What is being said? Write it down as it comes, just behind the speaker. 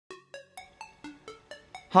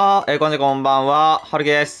こんばんは。はるき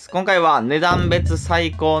です。今回は値段別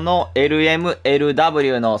最高の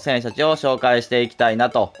LM、LW の選手たちを紹介していきたいな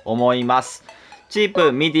と思います。チー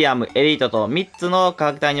プ、ミディアム、エリートと3つの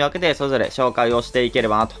価格帯に分けてそれぞれ紹介をしていけれ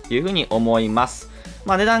ばなというふうに思います。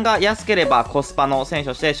値段が安ければコスパの選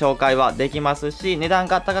手として紹介はできますし、値段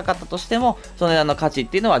が高かったとしても、その値段の価値っ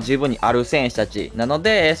ていうのは十分にある選手たちなの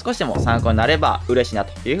で、少しでも参考になれば嬉しいな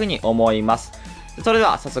というふうに思います。それで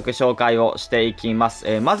は早速紹介をしていきま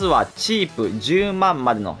す。まずはチープ10万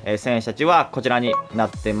までの選手たちはこちらになっ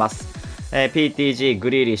てます。PTG グ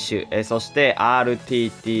リーリッシュ、そして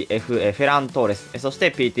RTTF フェラントーレス、そし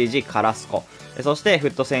て PTG カラスコ、そしてフ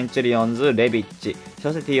ットセンチュリオンズレビッチ、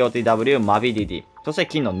そして TOTW マビディディ、そして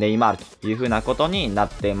金のネイマールという風なことになっ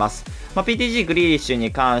ています。PTG グリーリッシュ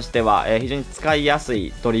に関しては、非常に使いやす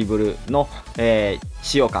いドリブルの、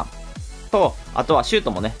使用感と、あとはシュー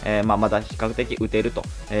トもね、まだ比較的打てる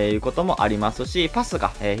ということもありますし、パス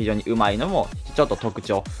が、非常にうまいのもちょっと特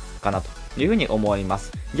徴かなというふうに思いま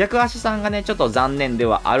す。逆足さんがね、ちょっと残念で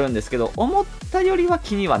はあるんですけど、思ったよりは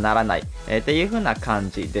気にはならない、っていうふうな感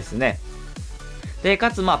じですね。で、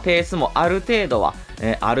かつペースもある程度は、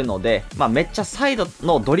あるので、めっちゃサイド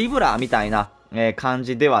のドリブラーみたいな、感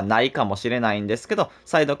じではないかもしれないんですけど、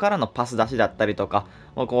サイドからのパス出しだったりとか、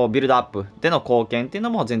こうビルドアップでの貢献っていうの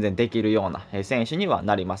も全然できるような選手には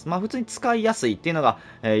なります。普通に使いやすいっていうのが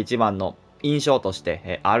一番の印象とし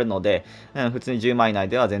てあるので、普通に10万以内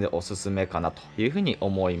では全然おすすめかなというふうに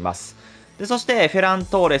思います。で、そしてフェラン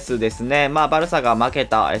トーレスですね。バルサが負け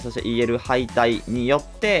た、そして EL 敗退によっ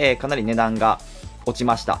てかなり値段が落ち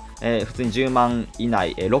ました。普通に10万以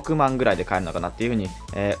内、6万ぐらいで買えるのかなっていうふうに、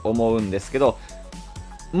思うんですけど、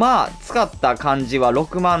使った感じは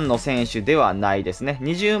6万の選手ではないですね。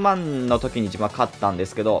20万の時に自分は買ったんで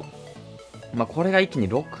すけど、これが一気に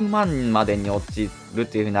6万までに落ちるっ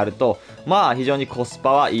ていう風になると、非常にコス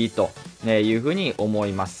パはいいという風に思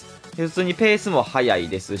います。普通にペースも速い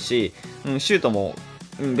ですし、シュートも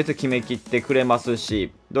別に決めきってくれます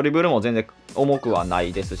し、ドリブルも全然重くはな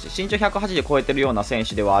いですし、身長180超えてるような選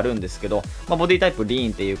手ではあるんですけど、ボディタイプリー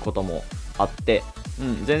ンっていうこともあって、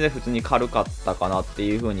全然普通に軽かったかなって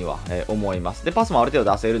いう風には、思います。で、パスもある程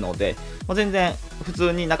度出せるので、全然普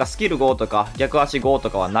通になんかスキル5とか逆足5と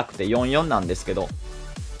かはなくて44なんですけど、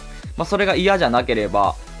それが嫌じゃなけれ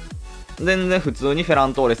ば、全然普通にフェラ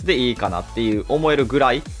ントーレスでいいかなっていう思えるぐ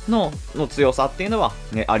らいの強さっていうのは、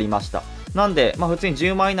ありました。なんで、普通に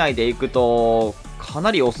10万以内でいくと、か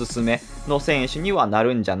なりおすすめの選手にはな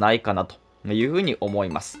るんじゃないかなというふうに思い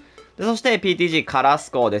ます。で、そして PTG カラ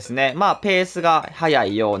スコですね。ペースが速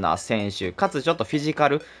いような選手、かつちょっとフィジカ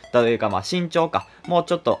ルというか、身長か、もう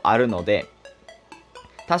ちょっとあるので、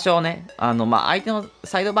多少ね、相手の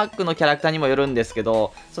サイドバックのキャラクターにもよるんですけ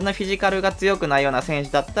ど、そんなフィジカルが強くないような選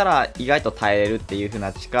手だったら、意外と耐えれるっていう風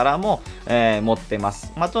な力も、持ってま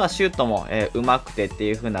す。あとはシュートも、上手くてって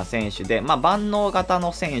いう風な選手で、万能型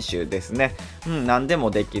の選手ですね。何で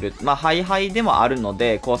もできる。ハイハイでもあるの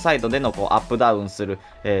で、こう、サイドでのこうアップダウンする、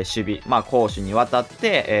守備、攻守にわたっ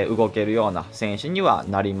て、動けるような選手には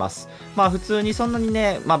なります。普通にそんなに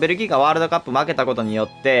ね、ベルギーがワールドカップ負けたことによ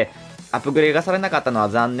って、アップグレードがされなかったのは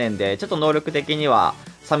残念で、ちょっと能力的には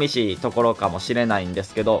寂しいところかもしれないんで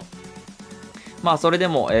すけど、それで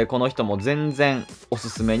も、この人も全然おす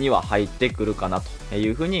すめには入ってくるかなとい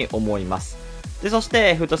うふうに思います。で、そし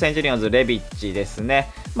て、フットセンチュリオンズレビッチですね。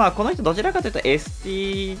この人どちらかというと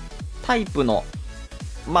ST タイプの、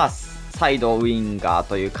サイドウィンガー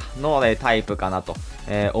というか、の、タイプかなと、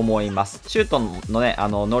思います。シュートのね、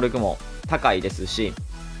能力も高いですし、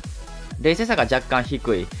冷静さが若干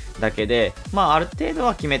低いだけで、ある程度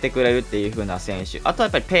は決めてくれるっていう風な選手。あとはや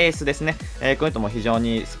っぱりペースですね。この人も非常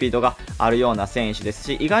にスピードがあるような選手です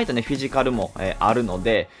し、意外とね、フィジカルも、あるの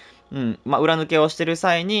で、裏抜けをしてる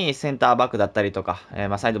際にセンターバックだったりとか、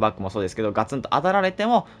サイドバックもそうですけど、ガツンと当たられて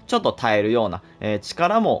も、ちょっと耐えるような、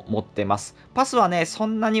力も持ってます。パスはね、そ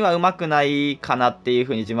んなには上手くないかなっていう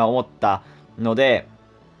風に自分は思ったので、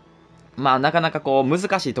なかなかこう、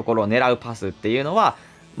難しいところを狙うパスっていうのは、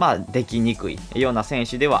できにくいような選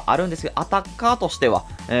手ではあるんですけど、アタッカーとしては、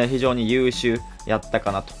非常に優秀やった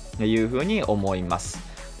かなというふうに思います。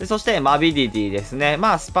で、そして、マビディティですね。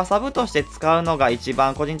スパサブとして使うのが一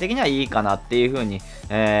番個人的にはいいかなっていうふうに、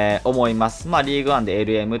思います。リーグワンで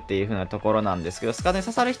LM っていうふうなところなんですけど、スカで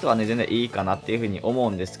刺さる人はね、全然いいかなっていうふうに思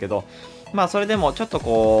うんですけど、それでもちょっと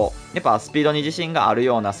こう、やっぱスピードに自信がある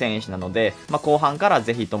ような選手なので、後半から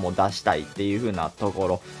ぜひとも出したいっていう風なとこ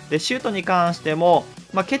ろ。で、シュートに関しても、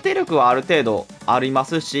決定力はある程度ありま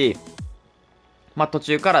すし、途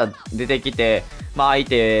中から出てきて、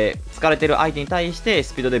疲れてる相手に対して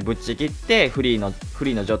スピードでぶっちぎってフリ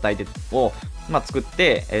ーの状態を、作っ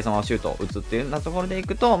て、そのままシュートを打つっていうようなところでい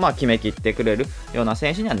くと、決めきってくれるような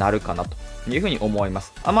選手にはなるかなというふうに思いま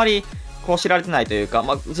す。あまりこう知られてないというか、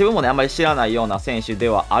自分もね、あんまり知らないような選手で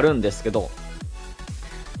はあるんですけど、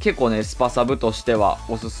結構ね、スパサブとしては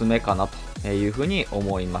おすすめかなというふうに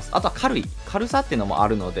思います。あとは軽さっていうのもあ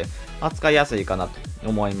るので、扱いやすいかなと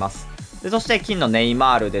思います。で、そして金のネイ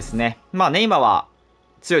マールですね。ネイマーは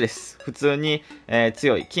強いです。普通に、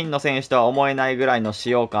強い。金の選手とは思えないぐらいの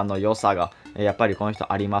使用感の良さが、やっぱりこの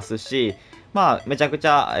人ありますし、めちゃくち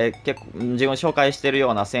ゃ、結構自分を紹介している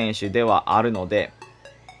ような選手ではあるので、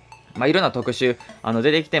いろんな特集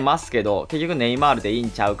出てきてますけど、結局ネイマールでいい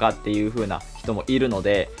んちゃうかっていう風な人もいるの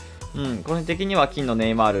で、個人的には金のネ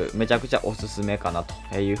イマールめちゃくちゃおすすめかな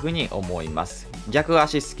という風に思います。逆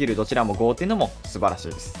足スキルどちらも5っていうのも素晴らし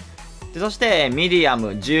いです。で、そしてミディア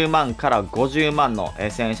ム10万から50万の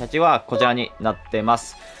選手たちはこちらになってま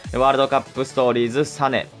す。ワールドカップストーリーズサ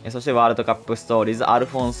ネ、そしてワールドカップストーリーズアル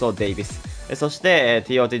フォンソ・デイビス、そして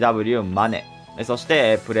TOTW マネ、そし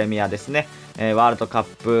てプレミアですね、ワールドカッ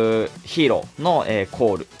プヒーローの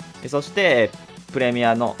コール、そしてプレミ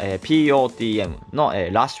アの POTM の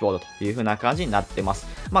ラッシュフォードという風な感じになってます。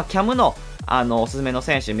キャムのおすすめの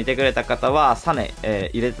選手見てくれた方はサネ、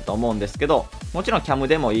入れたと思うんですけど、もちろんキャム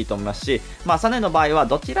でもいいと思いますし、サネの場合は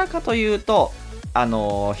どちらかというと、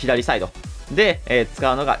左サイドで、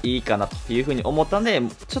使うのがいいかなという風に思ったので、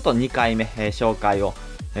ちょっと2回目、紹介を、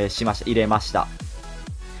入れました。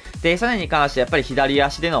で、サネに関してやっぱり左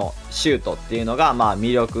足でのシュートっていうのが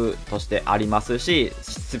魅力としてありますし、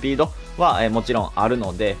スピードはもちろんある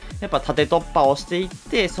ので、やっぱ縦突破をしていっ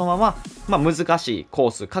て、そのまま難しいコ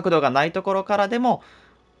ース、角度がないところからでも、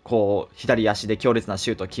こう、左足で強烈な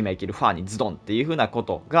シュートを決めきる、ファーにズドンっていう風なこ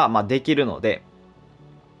とができるので、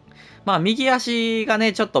右足が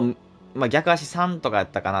ね、ちょっと、逆足3とかやっ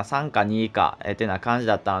たかな、3か2か、ってな感じ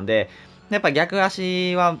だったので、やっぱ逆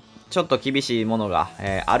足はちょっと厳しいものが、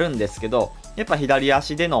あるんですけど、やっぱ左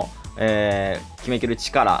足での、決めきる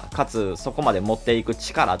力、かつそこまで持っていく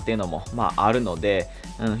力っていうのも、あるので、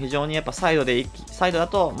非常にやっぱサイドだ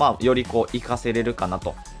と、よりこう、活かせれるかな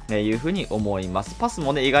というふうに思います。パス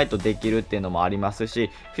もね、意外とできるっていうのもありますし、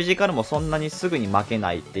フィジカルもそんなにすぐに負け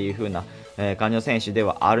ないっていう風な、感じの選手で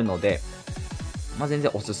はあるので、全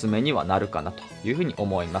然おすすめにはなるかなというふうに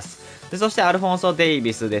思います。で、そしてアルフォンソ・デイ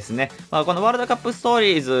ビスですね。このワールドカップストー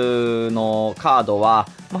リーズのカードは、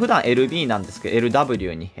普段 LB なんですけど、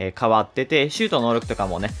LW に変わってて、シュート能力とか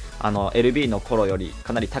もね、LB の頃より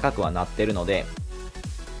かなり高くはなってるので、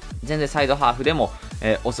全然サイドハーフでも、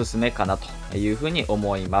おすすめかなというふうに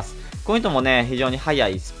思います。こういう人もね、非常に速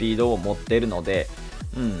いスピードを持ってるので、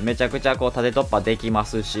めちゃくちゃこう縦突破できま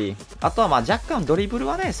すし、あとは若干ドリブル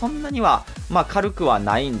はね、そんなには軽くは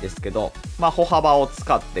ないんですけど、歩幅を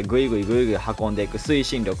使ってぐいぐい運んでいく推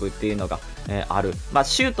進力っていうのが、ある。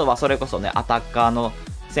シュートはそれこそね、アタッカーの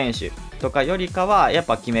選手とかよりかは、やっ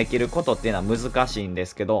ぱ決めきることっていうのは難しいんで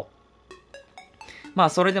すけど、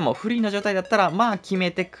それでもフリーの状態だったら、決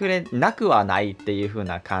めてくれなくはないっていう風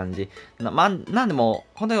な感じ。なんでも、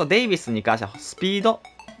本当にデイビスに関してはスピード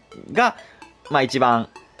が、一番、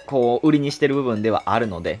こう、売りにしてる部分ではある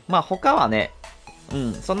ので、他はね、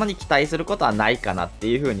そんなに期待することはないかなって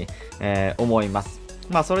いう風に、思います。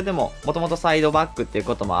それでも、もともとサイドバックっていう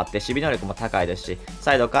こともあって、守備能力も高いですし、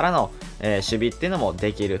サイドからの、守備っていうのも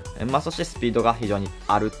できる。そしてスピードが非常に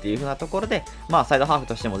あるっていう風なところで、サイドハーフ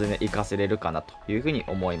としても全然活かせれるかなという風に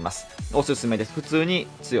思います。おすすめです。普通に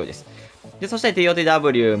強いです。で、そして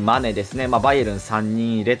TOTW マネですね。バイエルン3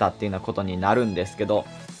人入れたっていうようなことになるんですけど、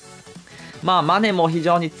マネも非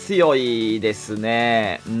常に強いです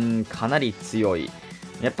ね。かなり強い。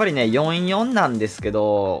やっぱりね、4-4なんですけ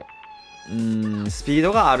ど、スピー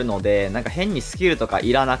ドがあるので、なんか変にスキルとか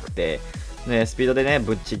いらなくて、ね、スピードでね、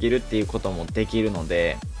ぶっちぎるっていうこともできるの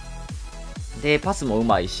で、で、パスもう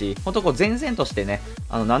まいし、ほんとこう前線としてね、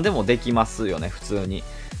何でもできますよね、普通に。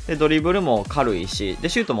で、ドリブルも軽いし、で、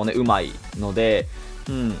シュートもね、うまいので、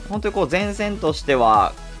本当にこう前線として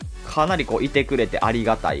は、かなりこういてくれてあり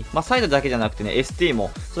がたい。サイドだけじゃなくてね、ST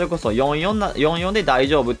も、それこそ4-4で大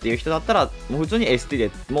丈夫っていう人だったら、もう普通に ST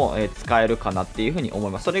でも、使えるかなっていうふうに思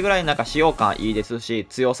います。それぐらいなんか使用感いいですし、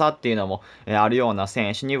強さっていうのも、あるような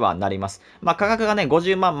選手にはなります。価格がね、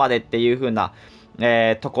50万までっていうふうな、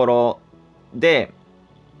ところで、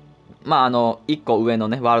1個上の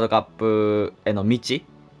ね、ワールドカップへの道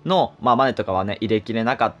の、マネとかはね、入れきれ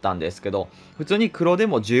なかったんですけど、普通に黒で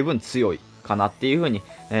も十分強い。かなっていう風に、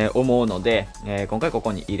思うので、今回こ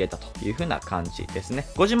こに入れたという風な感じですね。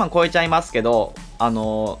50万超えちゃいますけど、こ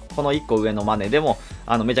の1個上のマネでも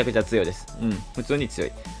めちゃくちゃ強いです。普通に強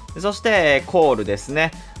い。そしてコールです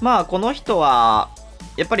ね。この人は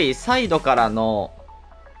やっぱりサイドからの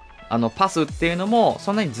パスっていうのも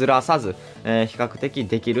そんなにずらさず、比較的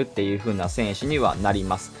できるっていう風な選手にはなり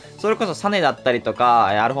ます。それこそサネだったりとか、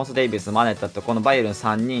アルフォンソ・デイビス、マネタとこのバイエルン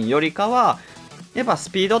3人よりかは、やっぱ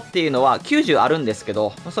スピードっていうのは90あるんですけ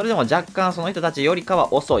ど、それでも若干その人たちよりか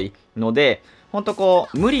は遅いので、ほんとこ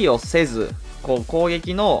う、無理をせず、こう攻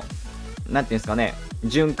撃の、なんていうんですかね、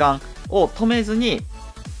循環を止めずに、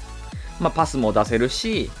パスも出せる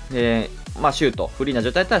し、シュート、フリーな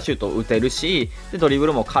状態だったらシュートを打てるし、でドリブ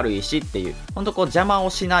ルも軽いしっていう、ほんとこう邪魔を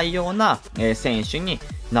しないような、選手に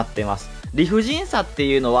なってます。理不尽さって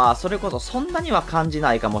いうのは、それこそそんなには感じ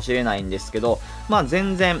ないかもしれないんですけど、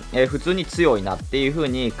全然、普通に強いなっていう風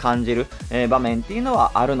に感じる、場面っていうの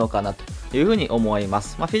はあるのかなという風に思いま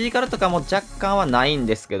す。フィジカルとかも若干はないん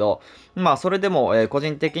ですけど、それでも、個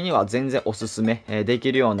人的には全然おすすめ、で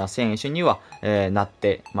きるような選手には、なっ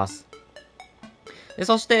てます。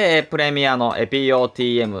そして、プレミアの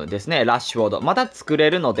POTM ですね、ラッシュフォード。また作れ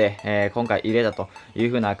るので、今回入れたという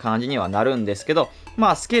風な感じにはなるんですけど、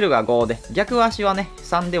スキルが5で、逆足はね、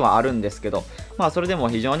3ではあるんですけど、それでも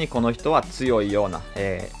非常にこの人は強いような、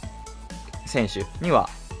選手には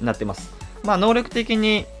なってます。能力的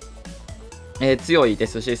に、強いで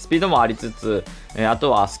すし、スピードもありつつ、あ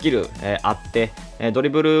とはスキル、あって、ドリ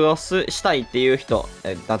ブルをしたいっていう人、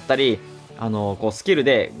だったり、こうスキル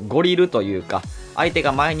でゴリルというか、相手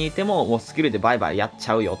が前にいてももうスキルでバイバイやっち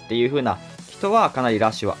ゃうよっていう風な人はかなり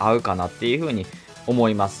ラッシュは合うかなっていう風に思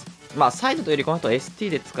います。サイドというよりこの人 ST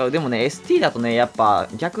で使う。でもね、ST だとね、やっぱ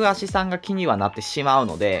逆足さんが気にはなってしまう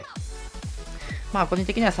ので、個人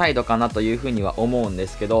的にはサイドかなという風には思うんで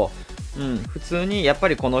すけど、普通にやっぱ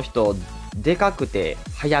りこの人、でかくて、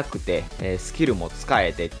速くて、スキルも使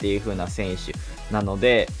えてっていう風な選手なの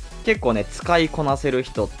で、結構ね、使いこなせる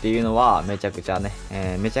人っていうのは、めちゃくちゃ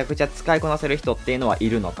使いこなせる人っていうのはい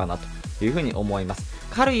るのかなというふうに思います。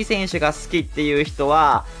軽い選手が好きっていう人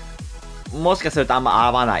は、もしかするとあんま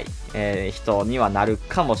合わない、人にはなる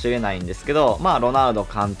かもしれないんですけど、ロナウド、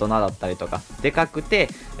カントナだったりとか、でかくて、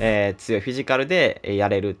強いフィジカルでや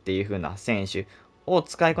れるっていう風な選手を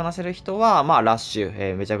使いこなせる人は、ラッシ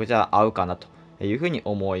ュ、めちゃくちゃ合うかなというふうに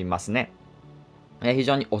思いますね。非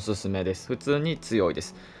常におすすめです。普通に強いで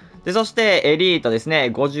す。で、そしてエリートです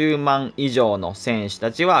ね。50万以上の選手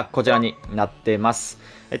たちはこちらになってます。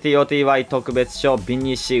TOTY 特別賞ビ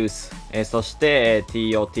ニシウス、そして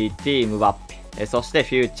TOTT ムバッペ、そしてフ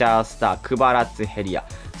ューチャースタークバラツヘリア、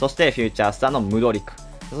そしてフューチャースターのムドリク、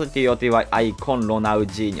そして TOTY アイコンロナウ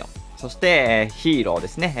ジーニョ、そしてヒーローで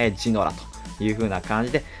すね、ジノラという風な感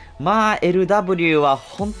じで、LW は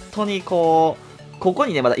本当にここ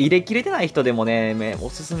にね、まだ入れきれてない人でもね、お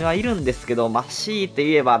すすめはいるんですけど、強いて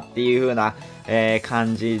言えばっていう風な、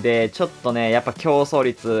感じで、ちょっとね、やっぱ競争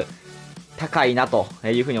率高いなと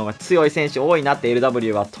いう風に思います。強い選手多いなって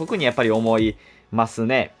LW は特にやっぱり思います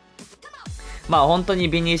ね。本当に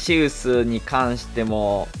ビニシウスに関して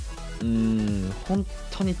も、本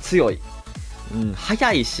当に強い。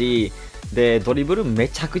速いし、で、ドリブルめ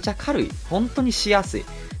ちゃくちゃ軽い。本当にしやすい。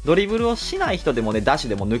ドリブルをしない人でもね、ダッシュ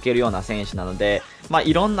でも抜けるような選手なので、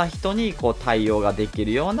いろんな人にこう対応ができ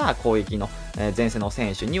るような攻撃の、前線の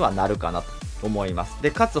選手にはなるかなと思います。で、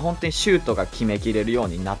かつ本当にシュートが決めきれるよう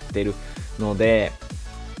になってるので、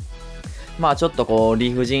ちょっとこう、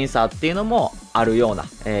理不尽さっていうのもあるような、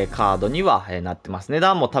カードには、なってます。値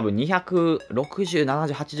段も多分260、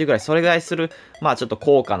70、80ぐらい、それぐらいする、ちょっと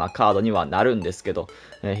高価なカードにはなるんですけど、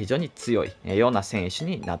非常に強い、ような選手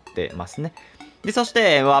になってますね。で、そし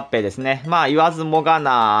て、エムバッペですね。言わずもが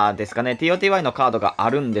なですかね。TOTY のカードがあ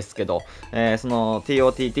るんですけど、その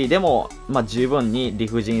TOTT でも、十分に理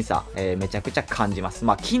不尽さ、めちゃくちゃ感じます。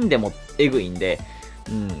金でもエグいんで、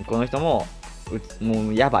この人も、も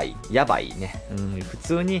うやばいね。普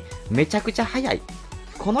通にめちゃくちゃ速い。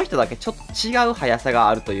この人だけちょっと違う速さが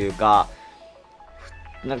あるというか、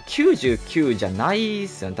なんか99じゃないっ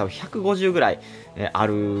すよね。多分150ぐらい、あ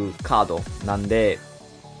るカードなんで、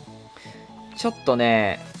ちょっと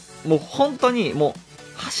ね、もう本当にもう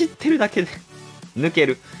走ってるだけで抜け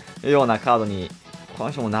るようなカードにこ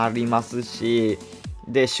の人もなりますし、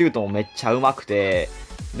で、シュートもめっちゃうまくて、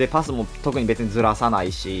で、パスも特に別にずらさな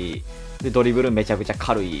いし、で、ドリブルめちゃくちゃ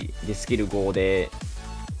軽い、で、スキル5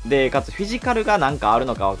で、かつフィジカルがなんかある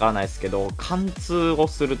のかわからないですけど、貫通を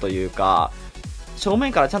するというか、正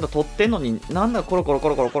面からちゃんと取ってんのに、なんだコロコロ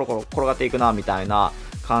転がっていくな、みたいな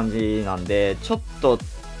感じなんで、ちょっと、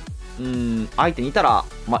相手にいたら、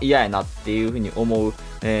嫌やなっていうふうに思う、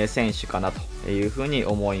選手かなというふうに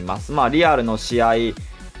思います。リアルの試合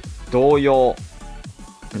同様、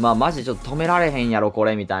マジでちょっと止められへんやろこ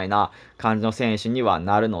れみたいな感じの選手には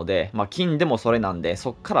なるので、金でもそれなんで、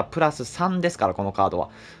そっからプラス3ですから、このカードは。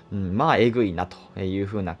えぐいなという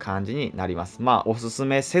風な感じになります。おすす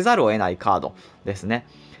めせざるを得ないカードですね。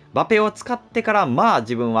バペを使ってから、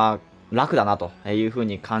自分は楽だなという風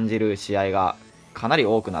に感じる試合がかなり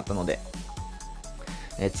多くなったので、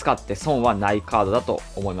使って損はないカードだと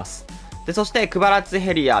思います。で、そして、クバラツ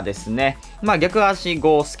ヘリアですね。逆足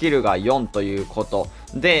5、スキルが4ということ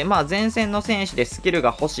で、前線の選手でスキル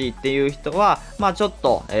が欲しいっていう人は、ちょっ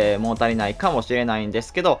と、物足りないかもしれないんで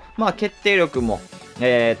すけど、決定力も、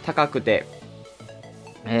高くて、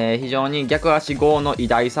非常に逆足5の偉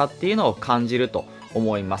大さっていうのを感じると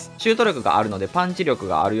思います。シュート力があるので、パンチ力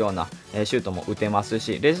があるような、シュートも打てます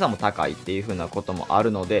し、レジさも高いっていう風なこともあ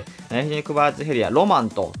るので、非常にクバラツヘリア、ロマン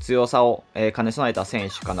と強さを、兼ね備えた選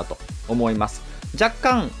手かなと思います。若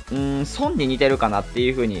干、ソンに似てるかなってい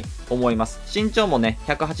う風に思います。身長もね、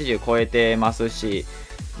180超えてますし、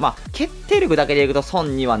決定力だけでいくとソ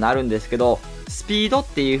ンにはなるんですけど、スピードっ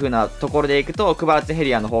ていう風なところでいくと、クバラツヘ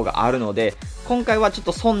リアの方があるので、今回はちょっ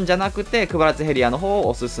とソンじゃなくて、クバラツヘリアの方を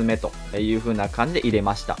おすすめという風な感じで入れ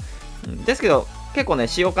ました。ですけど、結構ね、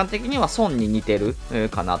使用感的にはソンに似てる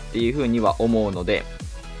かなっていう風には思うので、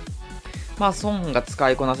ソンが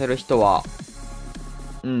使いこなせる人は、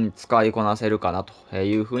使いこなせるかなと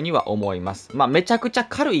いう風には思います。めちゃくちゃ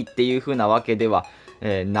軽いっていう風なわけでは、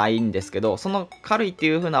ないんですけど、その軽いってい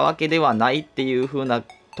う風なわけではないっていう風な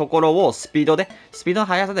ところをスピードの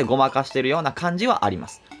速さでごまかしてるような感じはありま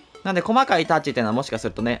す。なんで細かいタッチっていうのはもしかす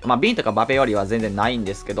るとね、ビンとかバペよりは全然ないん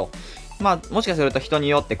ですけど、もしかすると人に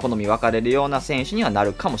よって好み分かれるような選手にはな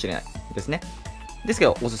るかもしれないですね。ですけ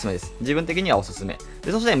ど、おすすめです。自分的にはおすすめ。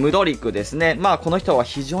で、そして、ムドリックですね。この人は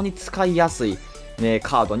非常に使いやすい、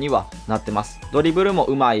カードにはなってます。ドリブルも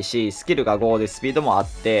上手いし、スキルが5でスピードもあっ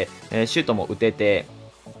て、シュートも打てて、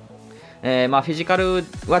フィジカル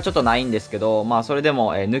はちょっとないんですけど、それで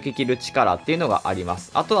も、抜き切る力っていうのがありま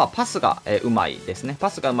す。あとはパスが、うまいですね。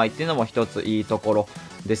パスがうまいっていうのも一ついいところ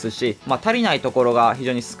ですし、足りないところが非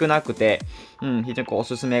常に少なくて、非常にお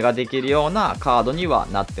すすめができるようなカードには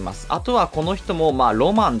なってます。あとはこの人も、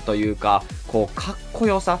ロマンというか、かっこ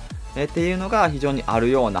よさ、っていうのが非常にある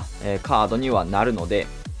ような、カードにはなるので、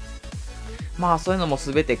そういうのも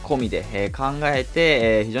全て込みで、考え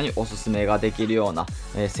て、非常におすすめができるような、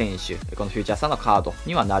選手、このフューチャーさんのカード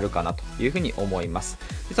にはなるかなというふうに思います。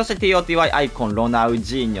そして TOTY アイコンロナウ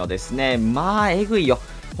ジーニョですね。えぐいよ。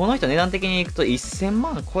この人値段的にいくと1000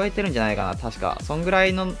万超えてるんじゃないかな。確か。そんぐら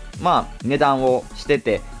いの、値段をして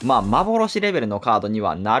て、幻レベルのカードに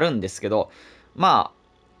はなるんですけど、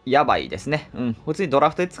やばいですね。普通にド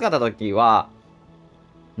ラフトで使った時は、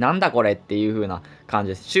なんだこれっていう風な感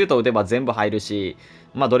じです。シュート打てば全部入るし、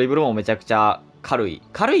ドリブルもめちゃくちゃ軽い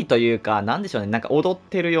というか、なんでしょうね、なんか踊っ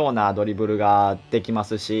てるようなドリブルができま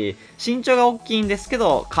すし、身長が大きいんですけ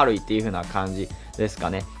ど、軽いっていう風な感じですか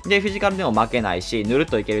ね。で、フィジカルでも負けないし、ぬるっ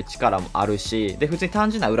といける力もあるし、で、普通に単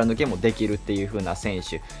純な裏抜けもできるっていう風な選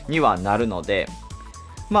手にはなるので、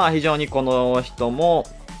非常にこの人も、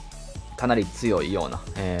かなり強いような、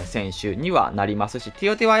選手にはなりますし、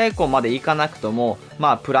TOTY アイコンまでいかなくとも、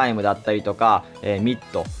プライムだったりとか、ミッ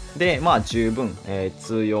ドで、十分、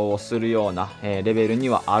通用をするような、レベルに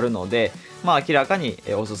はあるので、明らかに、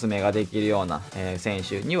おすすめができるような、選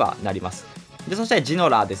手にはなります。で、そしてジノ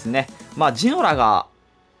ラですね。ジノラが、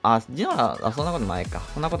そんなことないか。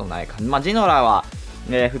ジノラは、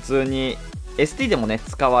普通に ST でもね、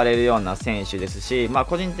使われるような選手ですし、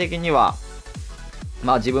個人的には、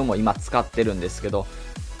自分も今使ってるんですけど、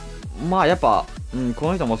やっぱ、こ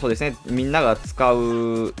の人もそうですね、みんなが使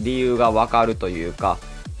う理由がわかるというか、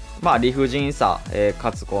理不尽さ、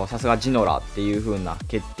かつさすがジノラっていう風な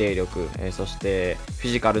決定力、そしてフ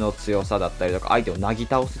ィジカルの強さだったりとか、相手をなぎ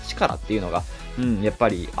倒す力っていうのが、やっぱ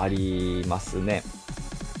りありますね。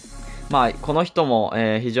この人も、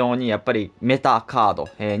非常にやっぱりメタカード、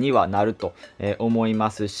にはなると、思い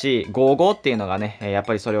ますし、55っていうのがね、やっ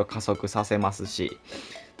ぱりそれを加速させますし、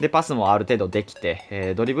で、パスもある程度でき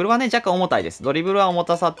て、ドリブルはね、若干重たいです。ドリブルは重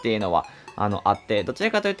たさっていうのは、あって、どち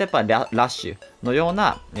らかというとやっぱりラッシュのよう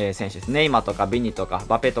な、選手です。ネイマとかビニとか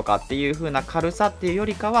バペとかっていう風な軽さっていうよ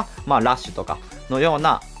りかは、ラッシュとかのよう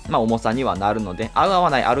な、重さにはなるので、合う合わ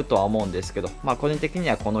ないあるとは思うんですけど、個人的に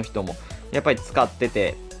はこの人も、やっぱり使って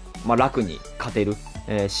て、楽に勝てる、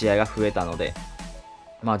試合が増えたので、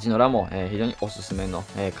ジノラも、非常におすすめの、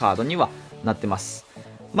カードにはなってます。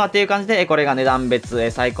まあ、っていう感じで、これが値段別、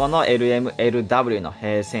最高の LM、LW の、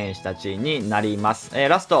選手たちになります。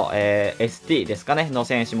ラスト、ST ですかね、の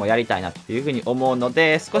選手もやりたいなというふうに思うの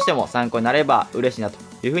で、少しでも参考になれば嬉しいなと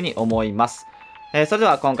いうふうに思います。それで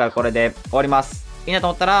は今回はこれで終わります。いいなと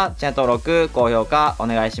思ったら、チャンネル登録、高評価お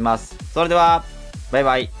願いします。それでは、バイ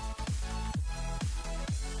バイ。